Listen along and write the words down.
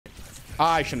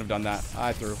I shouldn't have done that.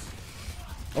 I threw.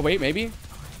 Oh, wait, maybe?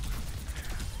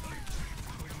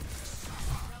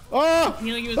 Oh!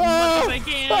 Healing you as much as I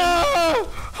can.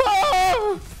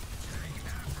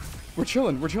 We're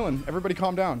chilling. We're chilling. Everybody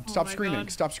calm down. Stop screaming.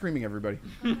 God. Stop screaming, everybody.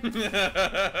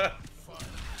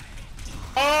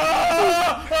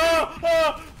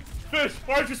 Fish,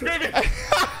 why aren't you screaming?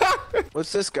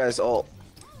 What's this guy's ult?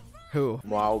 Who?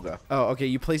 Wauga. Oh, okay.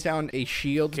 You place down a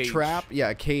shield Cage. trap. Yeah,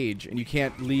 a cage. And you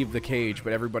can't leave the cage,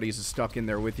 but everybody's stuck in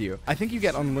there with you. I think you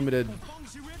get unlimited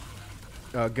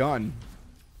gun.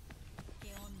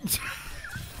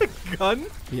 Gun?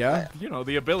 Yeah? You know,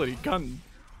 the ability, gun.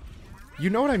 You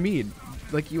know what I mean.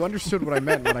 Like, you understood what I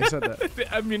meant when I said that.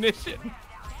 The ammunition.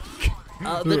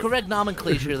 The correct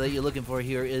nomenclature that you're looking for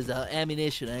here is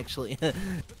ammunition, actually.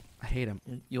 I hate him.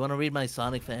 You want to read my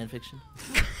Sonic fan fiction?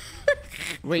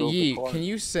 Wait, Yi, can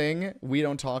you sing We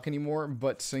Don't Talk Anymore,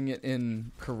 but sing it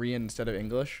in Korean instead of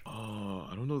English? Oh,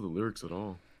 I don't know the lyrics at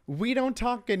all. We don't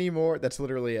talk anymore. That's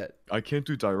literally it. I can't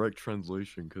do direct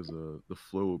translation because the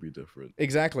flow will be different.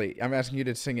 Exactly. I'm asking you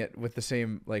to sing it with the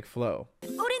same, like, flow.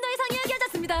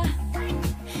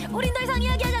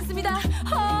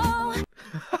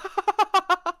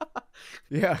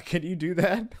 Yeah, can you do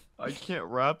that? I can't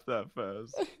rap that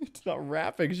fast. It's not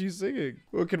rapping, she's singing.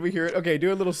 Well, can we hear it? Okay, do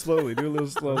it a little slowly. Do it a little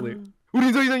slowly.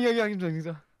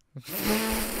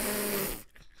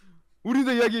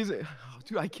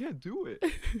 Dude, I can't do it.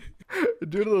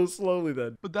 Do it a little slowly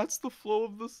then. But that's the flow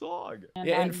of the song.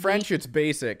 Yeah, in French it's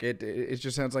basic. It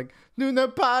just sounds like Nous ne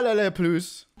parlons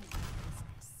plus.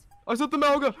 I said the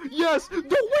Malga. Yes! Don't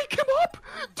wake him up!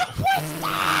 Don't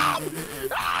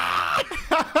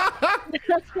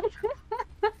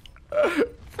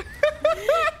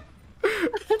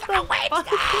wake up!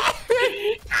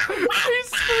 He's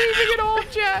screaming in all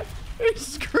chat. He's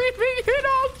screaming in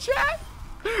all chat.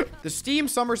 The Steam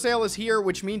Summer Sale is here,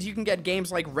 which means you can get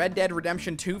games like Red Dead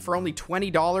Redemption 2 for only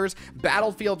 $20,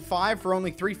 Battlefield 5 for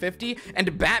only $3.50,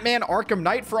 and Batman Arkham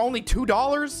Knight for only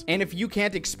 $2. And if you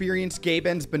can't experience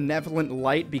Gaben's benevolent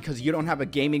light because you don't have a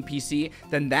gaming PC,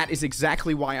 then that is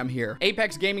exactly why I'm here.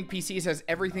 Apex Gaming PCs has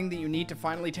everything that you need to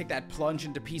finally take that plunge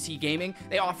into PC gaming.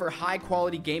 They offer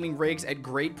high-quality gaming rigs at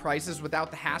great prices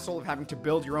without the hassle of having to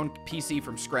build your own PC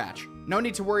from scratch. No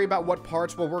need to worry about what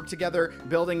parts will work together,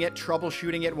 building it,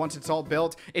 troubleshooting it once it's all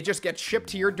built. It just gets shipped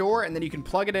to your door and then you can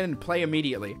plug it in and play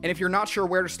immediately. And if you're not sure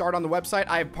where to start on the website,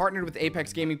 I have partnered with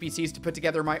Apex Gaming PCs to put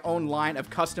together my own line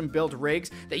of custom built rigs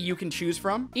that you can choose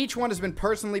from. Each one has been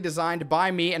personally designed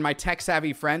by me and my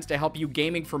tech-savvy friends to help you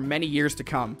gaming for many years to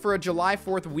come. For a July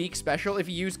 4th week special, if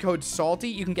you use code SALTY,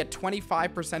 you can get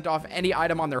 25% off any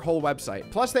item on their whole website.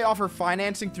 Plus, they offer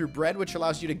financing through Bread, which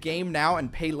allows you to game now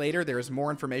and pay later. There is more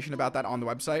information about that on the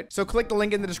website. So click the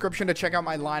link in the description to check out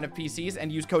my line of PCs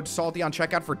and use code SALTY on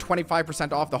checkout for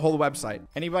 25% off the whole website.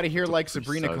 Anybody here like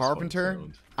Sabrina Carpenter?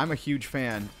 I'm a huge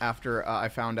fan after I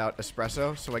found out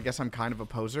Espresso, so I guess I'm kind of a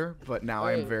poser, but now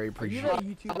I am very appreciative. Are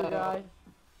you that YouTuber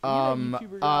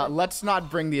guy? Let's not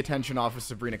bring the attention off of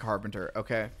Sabrina Carpenter,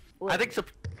 okay? I think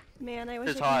Man, I wish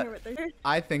I It's could hot. hear what they're.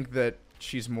 I think that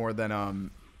she's more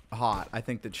than hot. I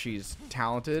think that she's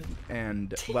talented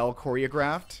and well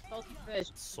choreographed.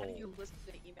 You listen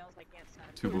to the emails I can't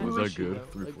send. Tuba, was that good?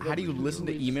 How do you listen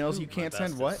to emails you can't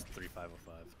send? What?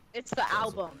 3505. It's the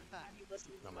album. You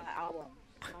listen to the album.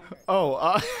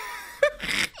 Oh,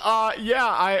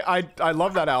 yeah, I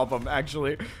love that album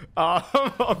actually.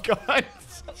 Oh god.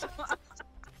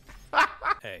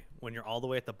 Hey, when you're all the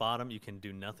way at the bottom, you can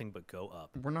do nothing but go up.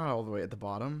 We're not all the way at the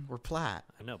bottom. We're plat.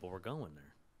 I know, but we're going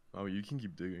there. Oh, you can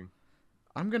keep digging.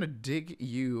 I'm gonna dig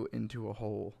you into a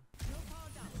hole.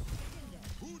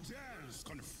 Who dares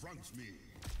confront me?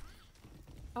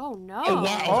 Oh no!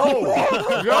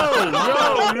 Oh,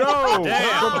 no!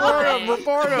 Damn.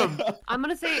 Report him! I'm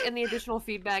gonna say in the additional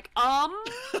feedback.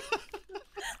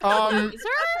 Sir?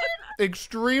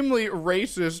 Extremely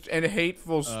racist and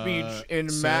hateful speech in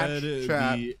match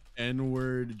chat. The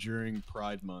N-word during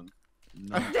Pride Month.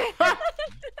 No.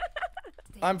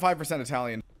 I'm 5%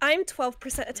 Italian. I'm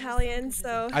 12% Italian,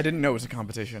 so I didn't know it was a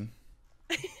competition.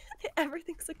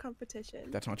 everything's a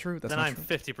competition. That's not true. That's then not I'm true.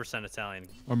 50% Italian.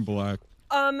 I'm black.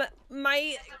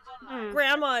 My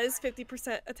grandma is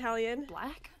 50% Italian.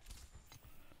 Black?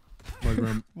 My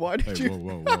grandma. Why did you?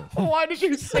 Whoa. Why did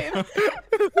you say that?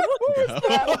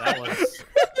 That was.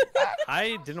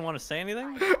 I didn't want to say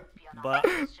anything, but.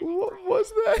 What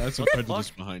was that? That's a prejudice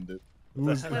behind it.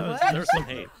 There's some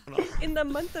hate. In the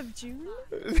month of June?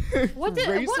 What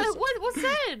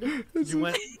said? You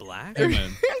went black? Hey,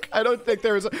 man. I don't think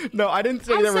there was. No, I didn't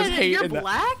say there was hate you're in that.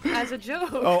 black as a joke.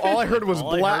 Oh, all I heard was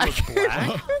All I black.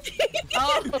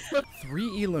 heard was black? 3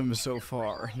 elims so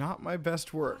far. Not my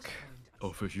best work.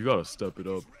 Oh, Fish, you gotta step it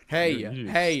up. Hey, You need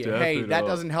to hey, step hey, it that up.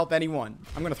 doesn't help anyone.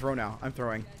 I'm gonna throw now. I'm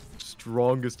throwing.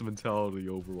 Strongest mentality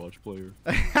Overwatch player.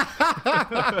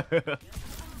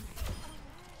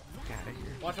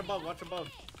 Watch above.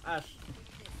 Ash.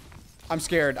 I'm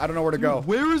scared. I don't know where to go.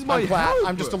 Where is my I'm plat. help?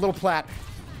 I'm just a little plat.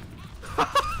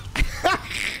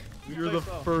 You're the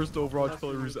first Overwatch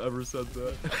player who's ever said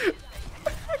that.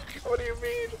 What do you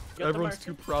mean? Everyone's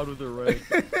too proud of their rank.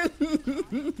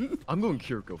 I'm going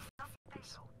Kiriko. F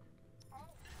this.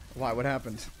 Why? What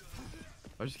happened?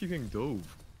 I just keep getting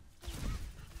dove.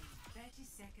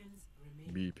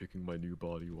 Me picking my new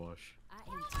body wash.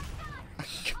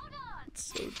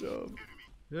 It's so dumb.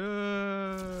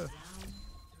 Yeah.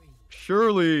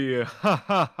 Surely. Ha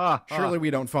ha ha. Surely we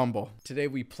don't fumble. Today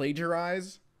we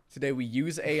plagiarize. Today we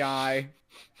use AI.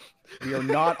 We are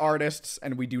not artists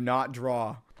and we do not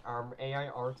draw. AI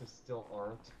art is still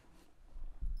art.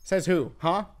 Says who?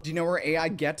 Huh? Do you know where AI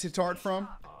gets its art from?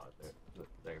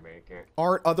 They make it.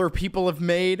 Art other people have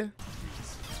made?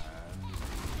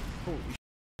 Holy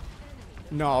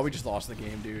No, we just lost the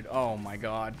game, dude. Oh my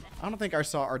god. I don't think I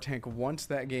saw our tank once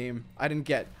that game. I didn't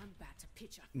get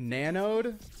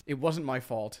nanoed. It wasn't my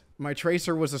fault. My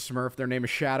tracer was a smurf. Their name is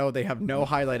Shadow. They have no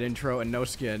highlight intro and no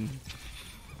skin.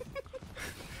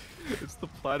 It's the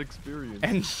plat experience.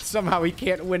 And somehow he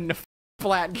can't win a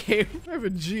flat game. I have a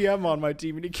GM on my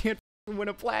team and he can't win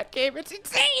a flat game. It's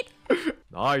insane.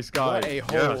 Nice, guys. What a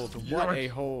hold. Yes. What a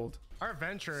hold. Our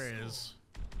venture is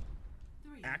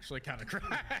actually kind of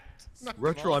cracked.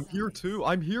 Retro, I'm here too.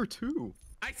 I'm here too.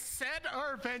 I said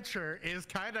our venture is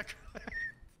kind of cracked.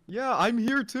 Yeah, I'm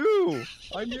here too.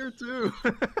 I'm here too.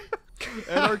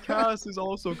 And our cast is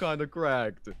also kind of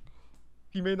cracked.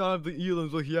 He may not have the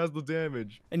elims, but he has the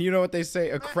damage. And you know what they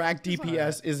say? A cracked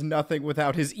DPS is nothing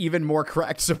without his even more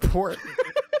cracked support.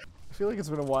 I feel like it's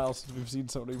been a while since we've seen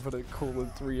somebody put a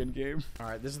 :3 in game.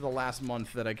 Alright, this is the last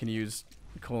month that I can use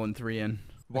 :3 in.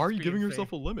 Why are you giving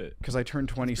yourself a limit? Because I turn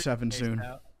 27 soon.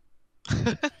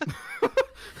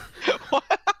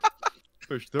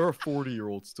 Fish, there are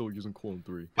 40-year-olds still using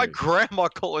 :3. My Hey. grandma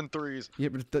 :3s. Yeah,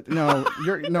 but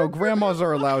no, grandmas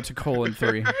are allowed to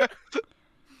 :3.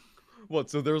 What,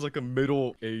 so there's like a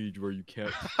middle age where you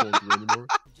can't :3 anymore?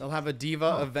 They'll have a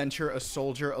Diva, a Venture, a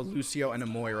Soldier, a Lucio, and a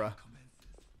Moira.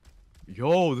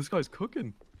 Yo, this guy's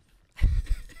cooking.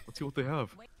 Let's see what they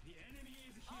have.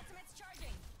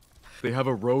 They have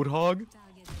a Roadhog,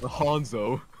 a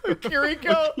Hanzo,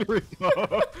 Kiriko.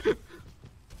 Kiriko.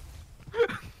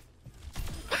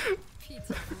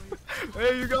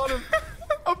 Hey, you got him.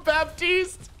 A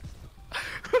Baptiste.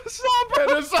 Sombra.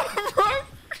 And a Sombra.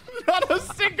 Not a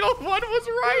single one was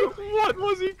right. What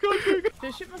was he cooking?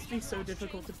 This shit must be so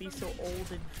difficult to be so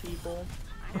old and feeble.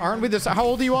 Aren't we this? How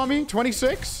old are you on me?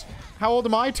 26? How old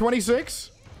am I? 26?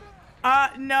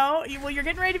 No. Well, you're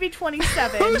getting ready to be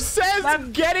 27. Who says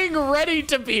I'm getting ready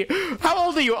to be? How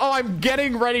old are you? Oh, I'm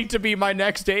getting ready to be my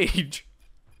next age.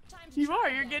 You are.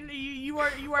 You're getting. You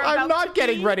are. I'm not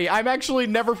getting ready. I'm actually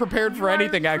never prepared for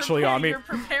anything. Actually, on me. You're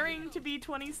preparing to be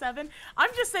 27. I'm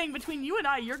just saying, between you and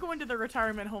I, you're going to the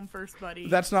retirement home first, buddy.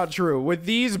 That's not true. With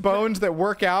these bones that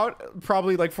work out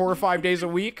probably like 4 or 5 days a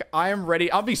week, I am ready.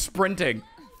 I'll be sprinting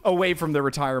away from the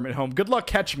retirement home. Good luck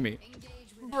catching me.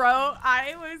 Bro,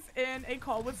 I was in a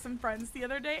call with some friends the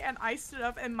other day, and I stood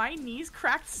up, and my knees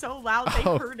cracked so loud they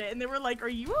heard it, and they were like, "Are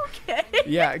you okay?"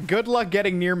 Yeah, good luck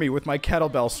getting near me with my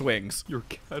kettlebell swings. Your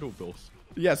kettlebells.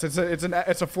 Yes,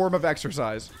 it's a form of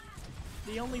exercise.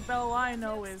 The only bell I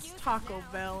know is Taco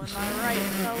Bell. Am I right,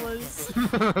 fellas?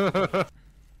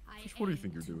 What do you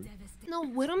think you're doing? No,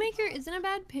 Widowmaker isn't a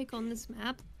bad pick on this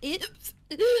map. If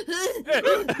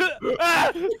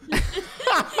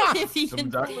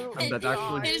That's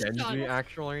actually Genji,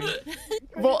 actually.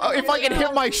 Well, if I can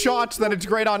hit my shots, then it's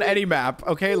great on any map.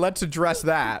 Okay, let's address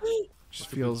that. Just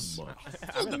feels. one,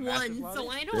 so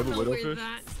I They don't have a know where Widowfish?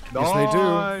 that. Yes, they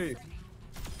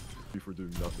do. For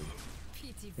doing nothing.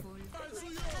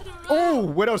 Oh,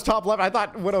 Widow's top left. I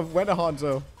thought Widow went to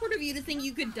Hanzo. Sort of you to think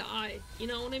you could die. You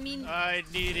know what I mean? I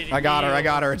needed. I got her. I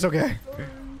got her. It's okay.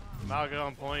 Malga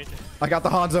on point. I got the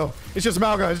Hanzo. It's just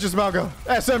Malga. It's just Malga.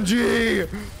 SMG.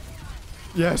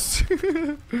 Yes.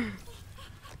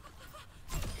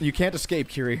 You can't escape,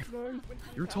 Kiri.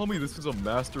 You're telling me this is a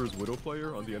Masters Widow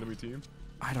player on the enemy team?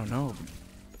 I don't know.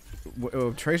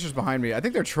 Tracer's behind me. I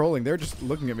think they're trolling. They're just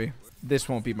looking at me. This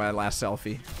won't be my last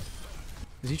selfie.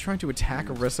 Is he trying to attack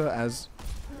Arissa as...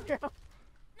 That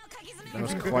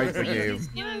was quite the game.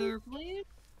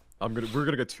 We're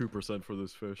gonna get 2% for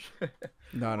this fish.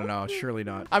 No, surely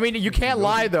not. I mean, you can't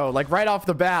lie though. Like right off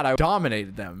the bat, I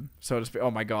dominated them. So to speak.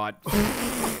 Oh my god. 1%.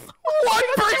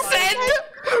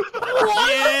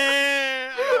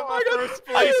 Yeah! First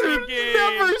place I've again.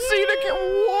 never seen it get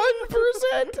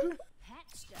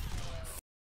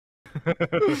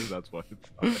 1%. That's why.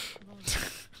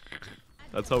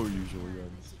 That's how it usually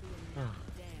ends.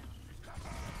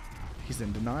 He's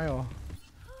in denial.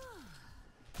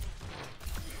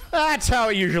 That's how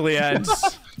it usually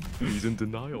ends. He's in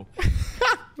denial.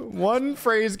 One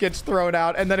phrase gets thrown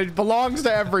out, and then it belongs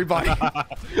to everybody.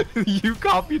 You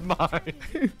copied mine.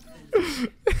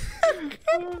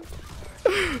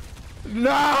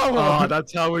 No! Oh,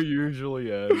 that's how it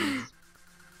usually ends.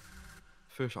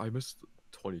 Fish, I missed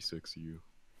 26 of you.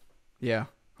 Yeah,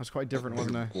 that's quite different,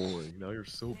 wasn't I? Boring. Now you're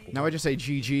so boring. Now I just say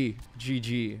GG.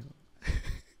 GG.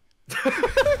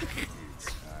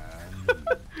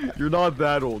 You're not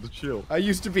that old. Chill. I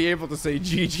used to be able to say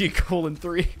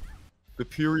GG:3. The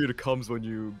period comes when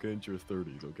you get into your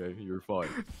 30s, okay? You're fine.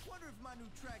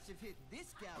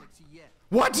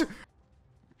 What?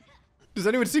 Does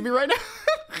anyone see me right now?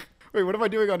 Wait, what am I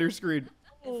doing on your screen?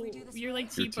 Oh, you're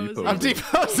like You're T-posing. I'm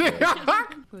T-posing.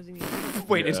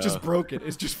 Wait, it's Yeah. just broken.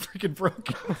 It's just freaking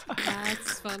broken.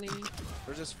 That's funny.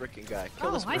 Where's this freaking guy? Kill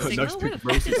Oh, this hi, person. Sigma. Next Where pick the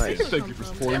fuck did versus Sigma Thank come you for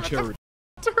from? spoiling charity.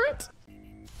 Turret.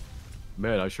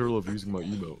 Man, I sure love using my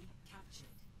emote.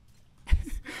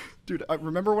 Dude, I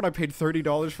remember when I paid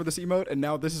 $30 for this emote, and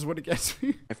now this is what it gets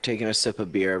me. I've taken a sip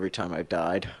of beer every time I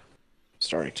died.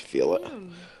 Starting to feel it.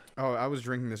 Oh, I was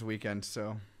drinking this weekend,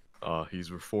 so.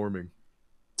 He's reforming.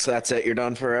 So that's it. You're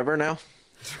done forever now.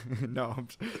 No,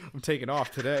 I'm taking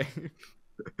off today.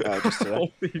 Just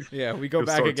today. Yeah, we go You'll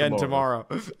back start again tomorrow.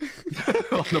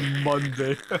 On a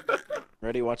Monday.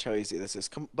 Ready? Watch how easy this is.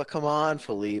 Come on,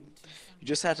 Philippe. You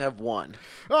just have to have one.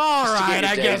 All Just to get right, your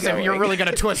I day guess if you're going. really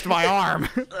gonna twist my arm.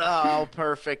 Oh,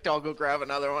 perfect. I'll go grab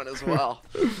another one as well.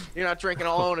 You're not drinking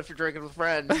alone if you're drinking with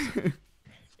friends.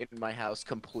 In my house,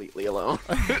 completely alone.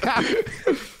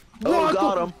 Oh,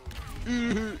 got him.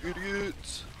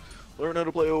 Idiots. Learn how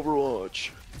to play Overwatch.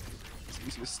 It's the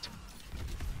easiest.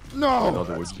 No!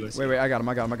 Another one, you guys. Wait, I got him.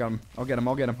 I'll get him.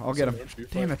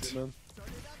 Damn it.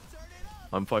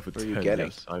 I'm 5'10". What are you getting?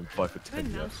 Yes, I'm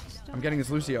 5'10". Yes. I'm getting this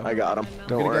Lucio. I got him.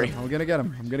 Don't worry. I'm gonna get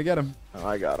him. Oh,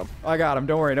 I got him. I got him.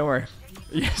 Don't worry.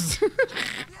 Yes.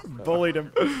 Bullied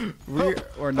him.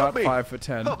 We're not me.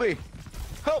 5'10". Help me!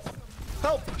 Help!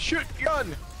 Help! Shoot!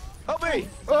 Gun! Help me!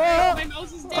 Oh! My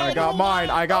mouse is dead. I got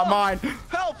mine.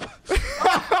 Help!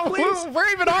 Where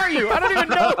even are you? I don't even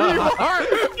know who you are.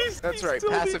 That's right.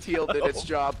 Passive heal did its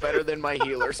job better than my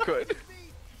healers could.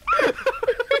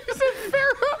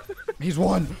 He's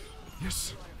won.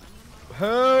 Yes.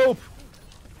 Help!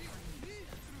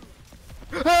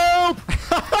 Help!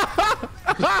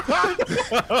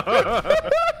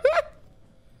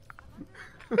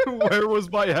 Where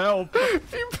was my help? You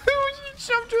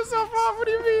shoved yourself off. What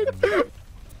do you mean?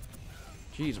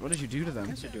 Jeez, what did you do to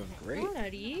them? They're doing great.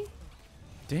 Buddy.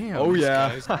 Damn. Oh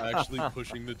yeah. This guy's actually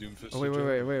pushing the Doomfist. Oh,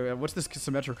 wait. What's this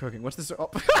symmetric cooking? What's this? Oh.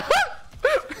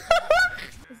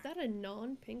 Is that a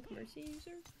non-pink Mercy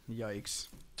user? Yikes.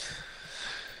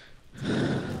 The f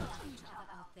are you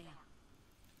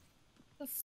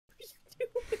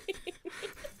doing?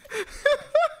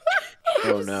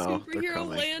 Oh no. They're Superhero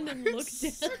coming. land and look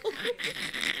down.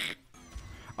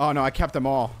 Oh no, I kept them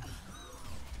all.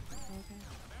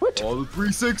 Oh, the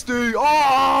 360!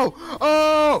 Oh!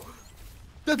 Oh!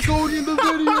 That's going in the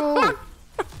video!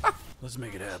 Let's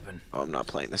make it happen. Oh, I'm not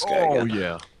playing this guy Oh, again.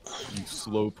 yeah. You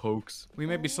slow pokes. We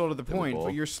may be slow to the point,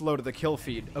 but you're slow to the kill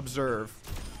feed. Observe.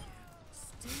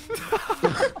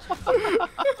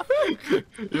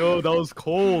 Yo, that was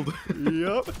cold.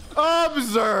 Yep.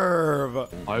 Observe.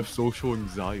 I have social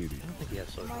anxiety.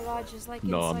 Oh my god, just like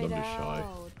No, I'm Inside just shy.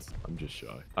 Out. I'm just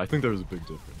shy. I think there's a big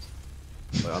difference.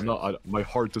 Like, I'm not. My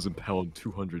heart doesn't pound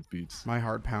 200 beats. My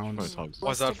heart pounds.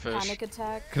 Why's that fish? Panic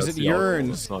attack. Because it That's the alcohol, yearns.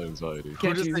 It's not anxiety.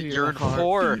 Who does it yearn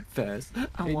for?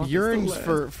 It yearns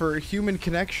for human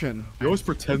connection. He always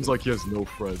pretends like he has no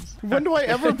friends. When do I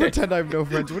ever pretend I have no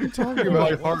friends? What are you talking My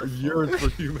about? heart yearns for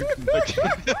human connection.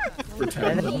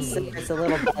 It's a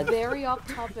little bit. Very off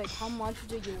topic. How much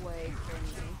do you weigh,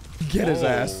 Grimsy? Get his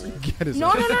ass. Get his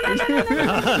No, ass. no.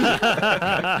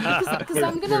 Because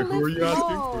I'm gonna Wait, who are lift you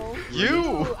asking Mo.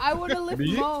 You! I wanna lift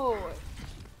Me? Mo.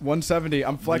 170.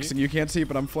 I'm flexing. You can't see,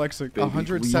 but I'm flexing. Baby,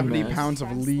 170 lean mass. pounds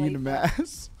of lean Translate that.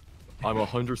 mass. I'm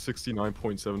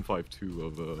 169.752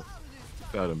 of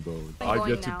fat and bone. I'm I've going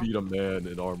yet to now. beat a man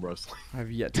in arm wrestling.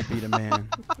 I've yet to beat a man.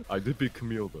 I did beat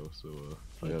Camille though, so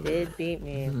I You have did beat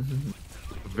me.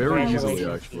 very easily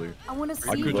Congratulations. actually. I want to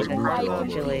I see could you just move ride it on.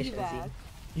 the Congratulations. piggyback.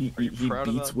 He proud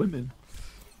of beats that? women.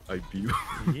 I beat.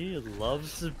 He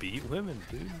loves to beat women,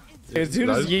 dude. As soon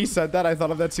as That Yi said that, I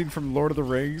thought of that scene from Lord of the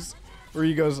Rings, where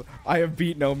he goes, "I have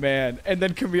beat no man," and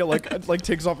then Camille like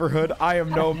takes off her hood, "I am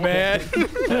no man,"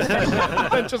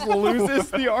 and just loses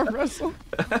the arm wrestle.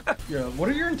 Yeah. What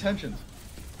are your intentions?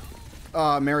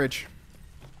 Marriage.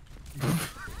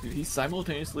 Dude, he's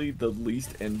simultaneously the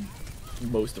least and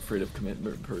most afraid of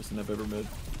commitment person I've ever met.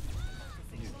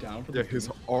 He's down for Yeah,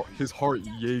 his heart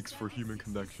yearns for human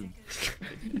connection.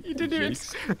 He didn't even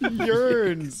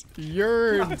yearns.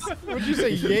 What'd you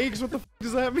say, yakes? What the f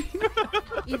does that mean?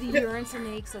 Either urines and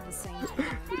aches at the same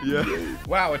time. Yeah.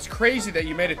 Wow, it's crazy that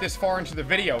you made it this far into the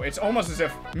video. It's almost as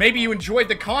if maybe you enjoyed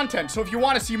the content. So if you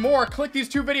want to see more, click these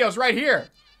 2 videos right here.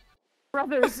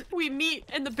 Brothers, we meet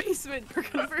in the basement for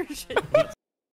conversion.